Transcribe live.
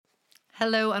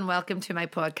Hello and welcome to my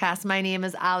podcast. My name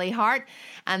is Ali Hart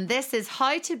and this is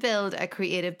how to build a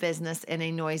creative business in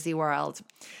a noisy world.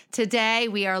 Today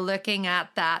we are looking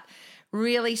at that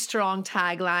really strong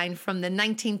tagline from the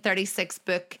 1936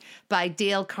 book by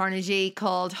Dale Carnegie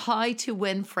called How to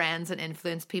Win Friends and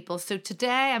Influence People. So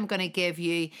today I'm going to give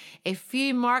you a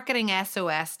few marketing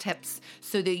SOS tips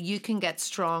so that you can get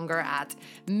stronger at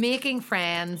making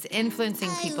friends, influencing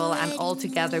people, and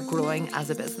altogether growing as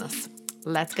a business.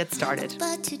 Let's get started.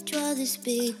 About to draw this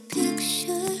big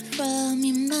picture from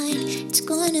your mind. It's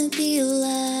gonna be a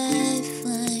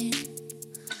lifeline.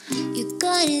 You're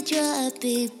gonna draw a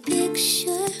big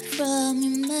picture from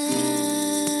your mind.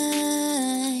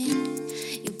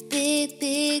 Your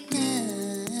big mind.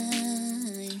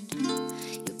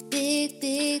 Your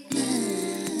big mind.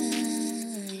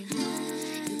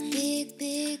 Your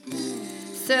big mind.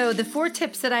 So the 4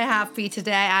 tips that I have for you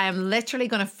today, I am literally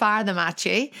going to fire them at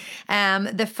you.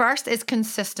 The first is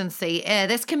consistency.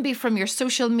 This can be from your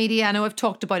social media. I know I've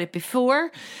talked about it before,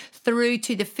 through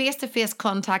to the face-to-face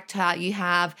contact you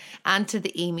have and to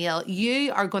the email.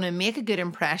 You are going to make a good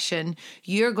impression.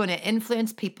 You're going to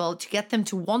influence people to get them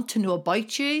to want to know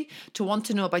about you, to want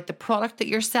to know about the product that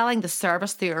you're selling, the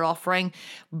service that you're offering,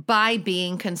 by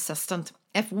being consistent.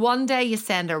 If one day you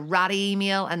send a ratty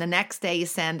email and the next day you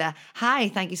send a, hi,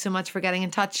 thank you so much for getting in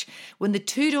touch, when the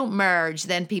two don't merge,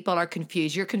 then people are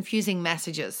confused. You're confusing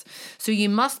messages. So you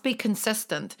must be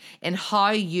consistent in how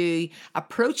you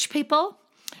approach people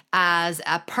as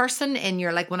a person in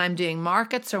your, like when I'm doing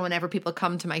markets or whenever people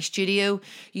come to my studio.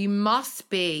 You must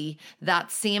be that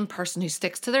same person who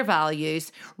sticks to their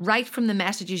values, right from the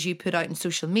messages you put out in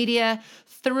social media,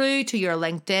 through to your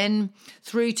LinkedIn,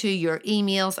 through to your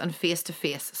emails and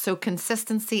face-to-face. So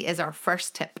consistency is our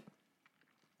first tip.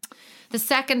 The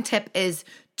second tip is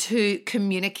to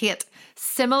communicate.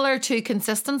 Similar to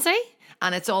consistency,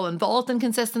 and it's all involved in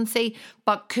consistency,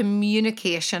 but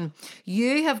communication.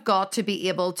 You have got to be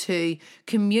able to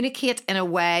communicate in a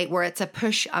way where it's a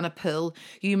push and a pull.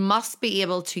 You must be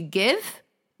able to give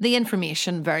the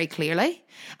information very clearly,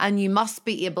 and you must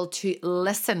be able to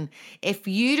listen. If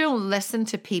you don't listen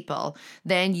to people,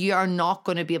 then you are not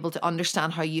going to be able to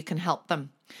understand how you can help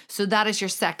them. So that is your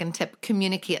second tip,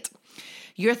 communicate.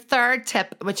 Your third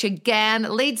tip, which again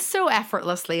leads so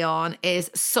effortlessly on,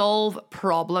 is solve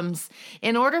problems.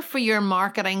 In order for your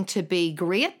marketing to be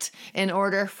great, in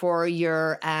order for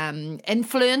your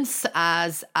influence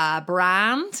as a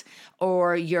brand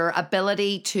or your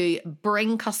ability to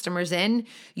bring customers in,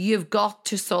 you've got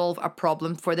to solve a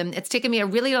problem for them. It's taken me a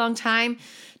really long time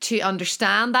to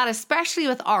understand that, especially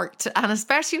with art and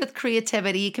especially with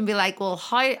creativity. You can be like, well,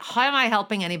 how am I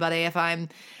helping anybody if I'm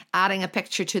adding a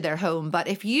picture to their home? But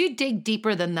if you dig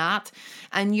deeper than that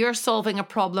and you're solving a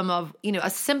problem of,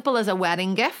 as simple as a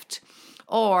wedding gift,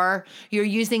 or you're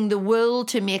using the wool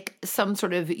to make some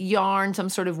sort of yarn, some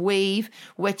sort of weave,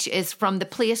 which is from the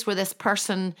place where this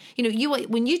person,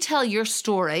 when you tell your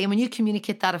story and when you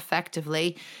communicate that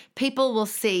effectively, people will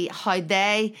see how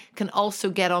they can also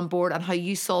get on board and how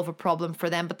you solve a problem for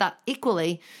them. But that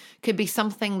equally could be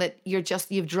something that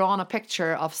you've drawn a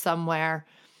picture of somewhere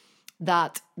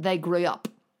that they grew up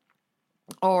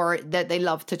or that they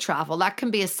love to travel. That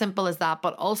can be as simple as that,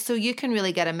 but also you can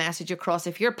really get a message across.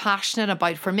 If you're passionate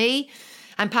about, for me,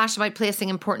 I'm passionate about placing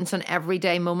importance on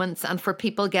everyday moments and for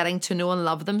people getting to know and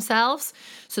love themselves.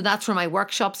 So that's where my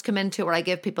workshops come into, where I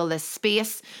give people this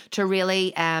space to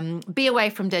really be away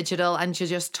from digital and to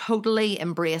just totally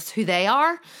embrace who they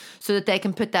are so that they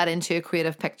can put that into a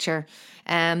creative picture.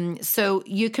 So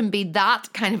you can be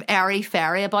that kind of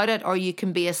airy-fairy about it, or you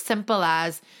can be as simple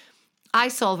as, I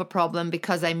solve a problem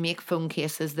because I make phone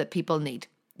cases that people need.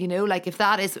 Like if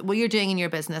that is what you're doing in your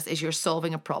business, is you're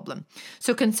solving a problem.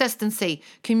 So consistency,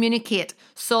 communicate,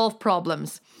 solve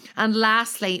problems. And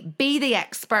lastly, be the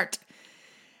expert.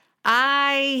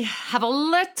 I have a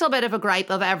little bit of a gripe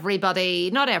of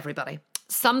everybody, not everybody.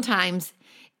 Sometimes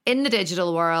in the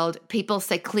digital world, people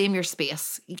say, claim your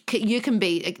space.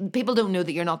 People don't know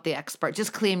that you're not the expert.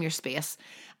 Just claim your space.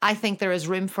 I think there is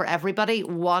room for everybody,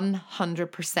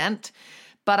 100%.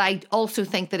 But I also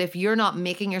think that if you're not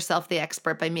making yourself the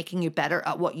expert by making you better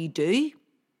at what you do,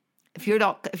 if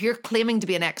you're claiming to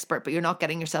be an expert, but you're not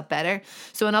getting yourself better.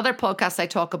 So in other podcasts, I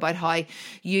talk about how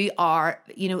you are,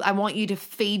 I want you to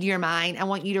feed your mind. I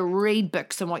want you to read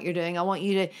books on what you're doing. I want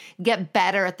you to get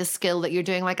better at the skill that you're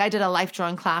doing. Like I did a life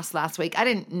drawing class last week. I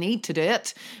didn't need to do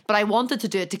it, but I wanted to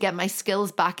do it to get my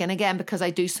skills back in again because I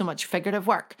do so much figurative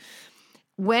work.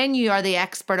 When you are the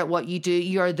expert at what you do,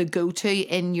 you're the go-to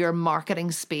in your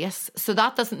marketing space. So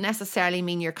that doesn't necessarily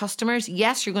mean your customers.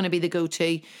 Yes, you're going to be the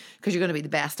go-to because you're going to be the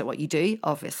best at what you do,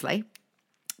 obviously.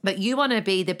 But you want to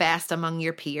be the best among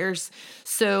your peers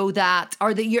so that,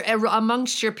 or that you're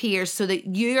amongst your peers so that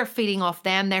you are feeding off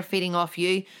them, they're feeding off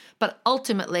you. But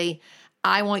ultimately,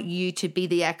 I want you to be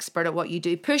the expert at what you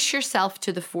do. Push yourself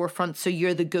to the forefront so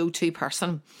you're the go-to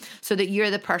person, so that you're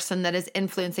the person that is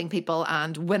influencing people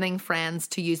and winning friends,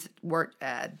 to use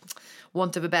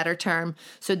want of a better term,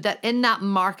 so that in that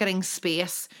marketing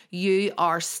space, you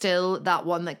are still that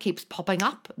one that keeps popping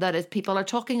up, that is, people are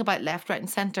talking about left, right, and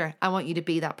centre. I want you to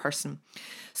be that person.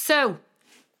 So,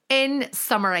 in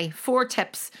summary, 4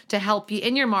 tips to help you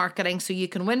in your marketing so you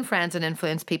can win friends and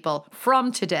influence people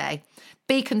from today.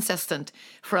 Be consistent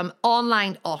from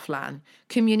online, offline.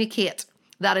 Communicate.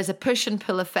 That is a push and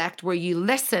pull effect where you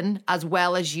listen as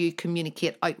well as you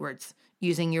communicate outwards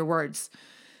using your words.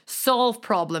 Solve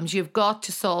problems. You've got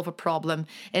to solve a problem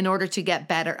in order to get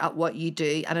better at what you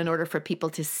do and in order for people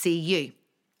to see you.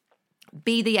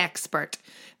 Be the expert.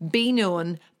 Be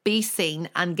known, be seen,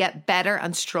 and get better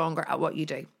and stronger at what you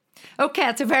do. Okay,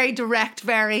 it's a very direct,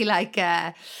 very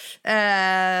I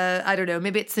don't know,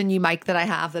 maybe it's the new mic that I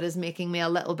have that is making me a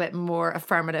little bit more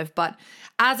affirmative. But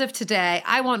as of today,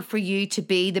 I want for you to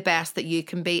be the best that you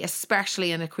can be,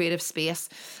 especially in a creative space.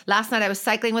 Last night I was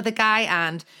cycling with a guy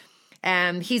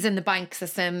and he's in the bank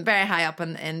system, very high up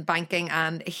in banking,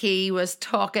 and he was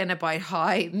talking about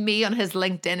how me on his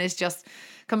LinkedIn is just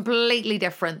completely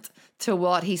different to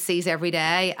what he sees every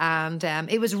day. And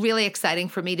it was really exciting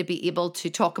for me to be able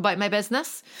to talk about my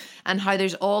business and how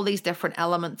there's all these different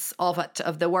elements of it,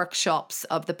 of the workshops,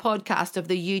 of the podcast, of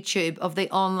the YouTube, of the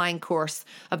online course,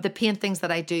 of the paintings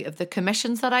that I do, of the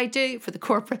commissions that I do for the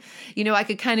corporate. You know, I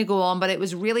could kind of go on, but it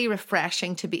was really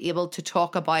refreshing to be able to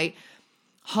talk about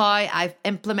how I've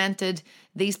implemented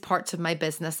these parts of my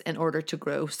business in order to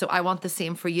grow. So I want the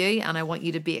same for you, and I want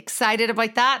you to be excited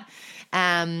about that.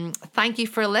 Thank you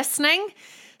for listening.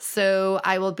 So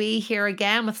I will be here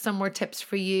again with some more tips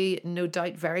for you, no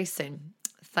doubt, very soon.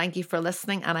 Thank you for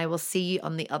listening, and I will see you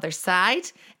on the other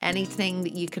side. Anything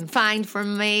that you can find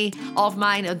from me, of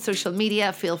mine on social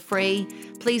media, feel free.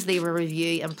 Please leave a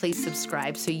review and please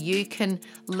subscribe so you can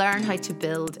learn how to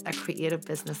build a creative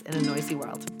business in a noisy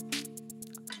world.